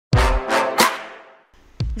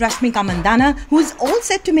Rashmika Mandanna, who is all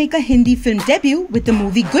set to make a Hindi film debut with the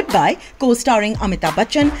movie Goodbye, co-starring Amitabh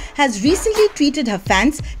Bachchan, has recently treated her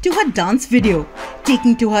fans to her dance video.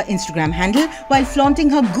 Taking to her Instagram handle while flaunting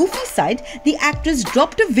her goofy side, the actress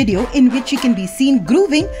dropped a video in which she can be seen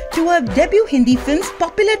grooving to her debut Hindi film's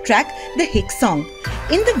popular track, the Hick song.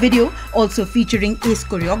 In the video, also featuring ace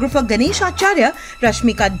choreographer Ganesh Acharya,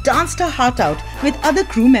 Rashmika danced her heart out with other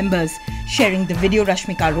crew members. Sharing the video,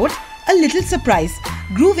 Rashmika wrote, "A little surprise,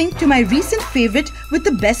 grooving to my recent favourite with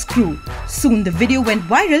the best crew." Soon the video went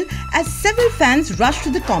viral as several fans rushed to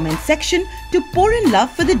the comment section to pour in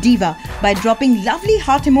love for the diva by dropping lovely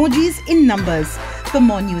heart emojis in numbers. For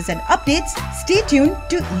more news and updates, stay tuned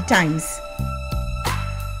to ETimes.